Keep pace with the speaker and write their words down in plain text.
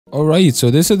Alright, so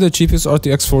this is the cheapest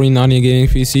RTX 4090 gaming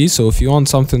PC. So if you want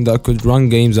something that could run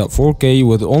games at 4K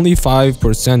with only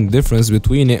 5% difference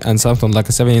between it and something like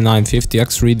a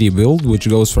 7950X 3D build, which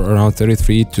goes for around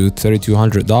 $33 to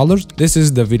 $3200, this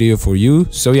is the video for you.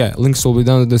 So yeah, links will be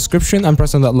down in the description, and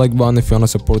press on that like button if you want to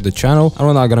support the channel. And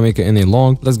we're not gonna make it any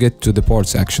long. Let's get to the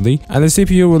parts actually. And the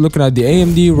CPU, we're looking at the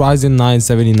AMD Ryzen 9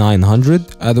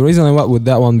 7900. The reason I went with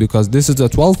that one because this is a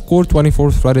 12-core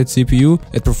 24-threaded CPU.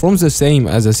 It performs the same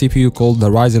as a CPU called the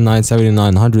Ryzen 9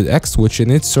 7900X, which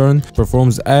in its turn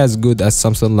performs as good as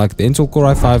something like the Intel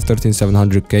Core i5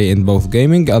 13700K in both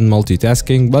gaming and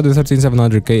multitasking, but the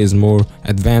 13700K is more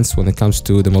advanced when it comes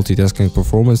to the multitasking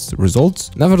performance results.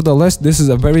 Nevertheless, this is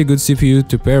a very good CPU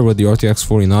to pair with the RTX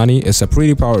 4090. It's a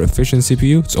pretty power efficient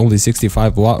CPU. It's only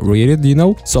 65 watt rated,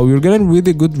 so you're getting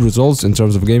really good results in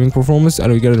terms of gaming performance,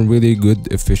 and you're getting really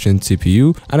good efficient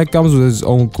CPU, and it comes with its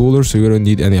own cooler, so you don't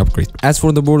need any upgrade. As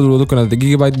for the board, we're looking at the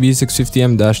Gigabyte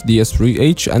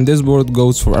B650M-DS3H, and this board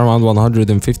goes for around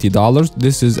 $150.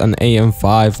 This is an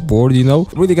AM5 board,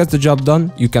 It really gets the job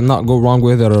done. You cannot go wrong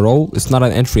with it at all. It's not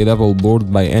an entry-level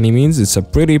board by any means. It's a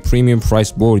pretty premium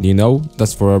price board,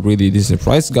 That's for a really decent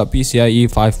price. It's got PCIe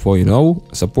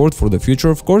 5.0 support for the future,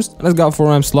 of course, and it's got 4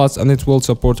 RAM slots, and it will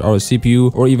support our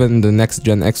CPU or even the next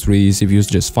gen X3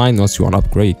 CPUs just fine once you want to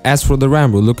upgrade. As for the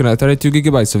RAM, we're looking at 32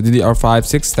 GB of DDR5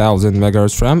 6000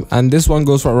 MHz RAM, and this one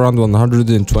goes for around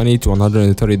 $120 to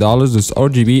 $130. It's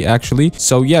RGB actually,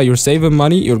 so yeah, you're saving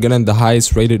money. You're getting the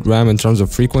highest rated RAM in terms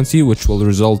of frequency, which will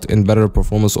result in better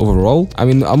performance overall. I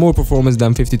mean, more performance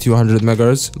than 5200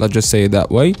 MHz, let's just say it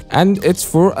that way, and it's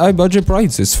for a budget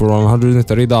price. It's for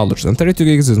 $130, and 32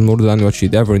 gigs is more than what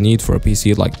you'd ever need for a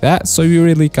PC like that, so you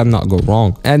really cannot go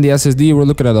wrong. And the SSD, we're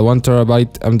looking at a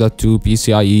 1TB M.2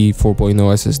 PCIe 4.0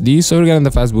 SSD, so you're getting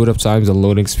the fast boot up times and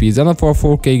loading speeds, and for a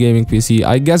 4K gaming PC,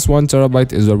 I guess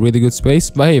 1TB is a really good space,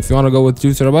 but hey, if you want to go with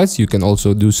 2TB, you can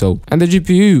also do so. And the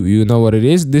GPU, you know what it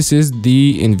is. This is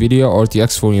the NVIDIA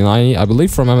RTX 4090, I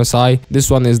believe from MSI.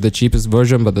 This one is the cheapest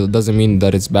version, but that doesn't mean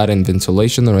that it's bad in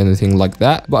ventilation or anything like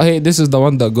that. But hey, this is the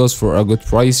one that goes for a good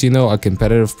price, a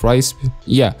competitive price.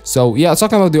 Yeah, so yeah,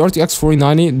 talking about the RTX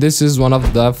 4090, this is one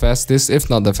of the fastest, if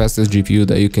not the fastest GPU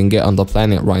that you can get on the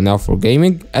planet right now for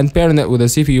gaming. And pairing it with a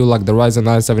CPU like the Ryzen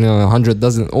 9 7900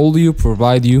 doesn't only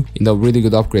provide you, really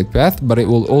good upgrade path, but it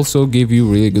will also give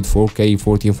you really good 4K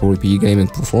 1440p gaming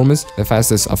performance, the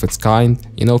fastest of its kind,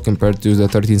 compared to the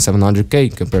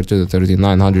 13700K, compared to the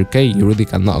 3900K. You really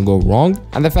cannot go wrong.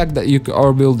 And the fact that you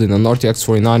are building an RTX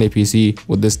 4090 PC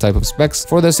with this type of specs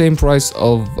for the same price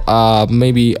of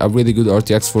maybe a really good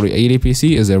RTX 4080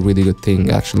 PC is a really good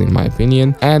thing actually, in my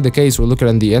opinion. And the case, we're looking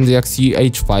at the NZXT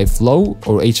H5 Flow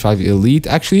or H5 Elite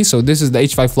actually. So this is the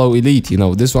H5 Flow Elite.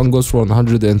 This one goes for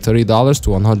 $130 to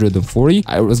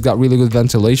 $140. It's got really good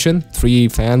ventilation, 3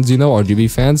 fans, RGB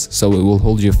fans, so it will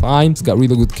hold you fine. It's got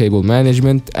really good cable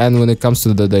management, and when it comes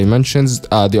to the dimensions, the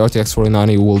RTX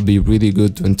 4090 will be really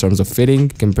good in terms of fitting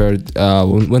compared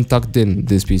when tucked in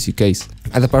this PC case.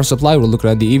 At the power supply, we're looking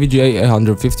at the EVGA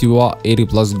 850 watt 80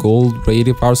 plus gold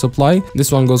rated power supply.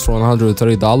 This one goes for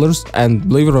 $130, and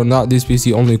believe it or not, this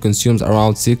PC only consumes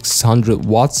around 600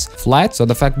 watts flat. So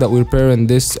the fact that we're pairing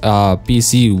this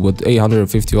PC with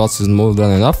 850 watts is more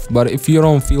than enough. But if you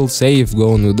don't feel safe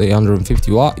going with the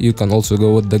 850 watt, you can also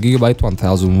go with the Gigabyte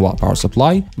 1000 watt power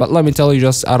supply. But let me tell you,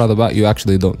 just out of the bat, you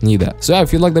actually don't need that. So yeah,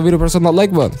 if you like the video, press on that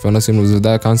like button. If you want to see more of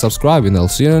that, subscribe, and I'll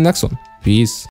see you in the next one. Peace.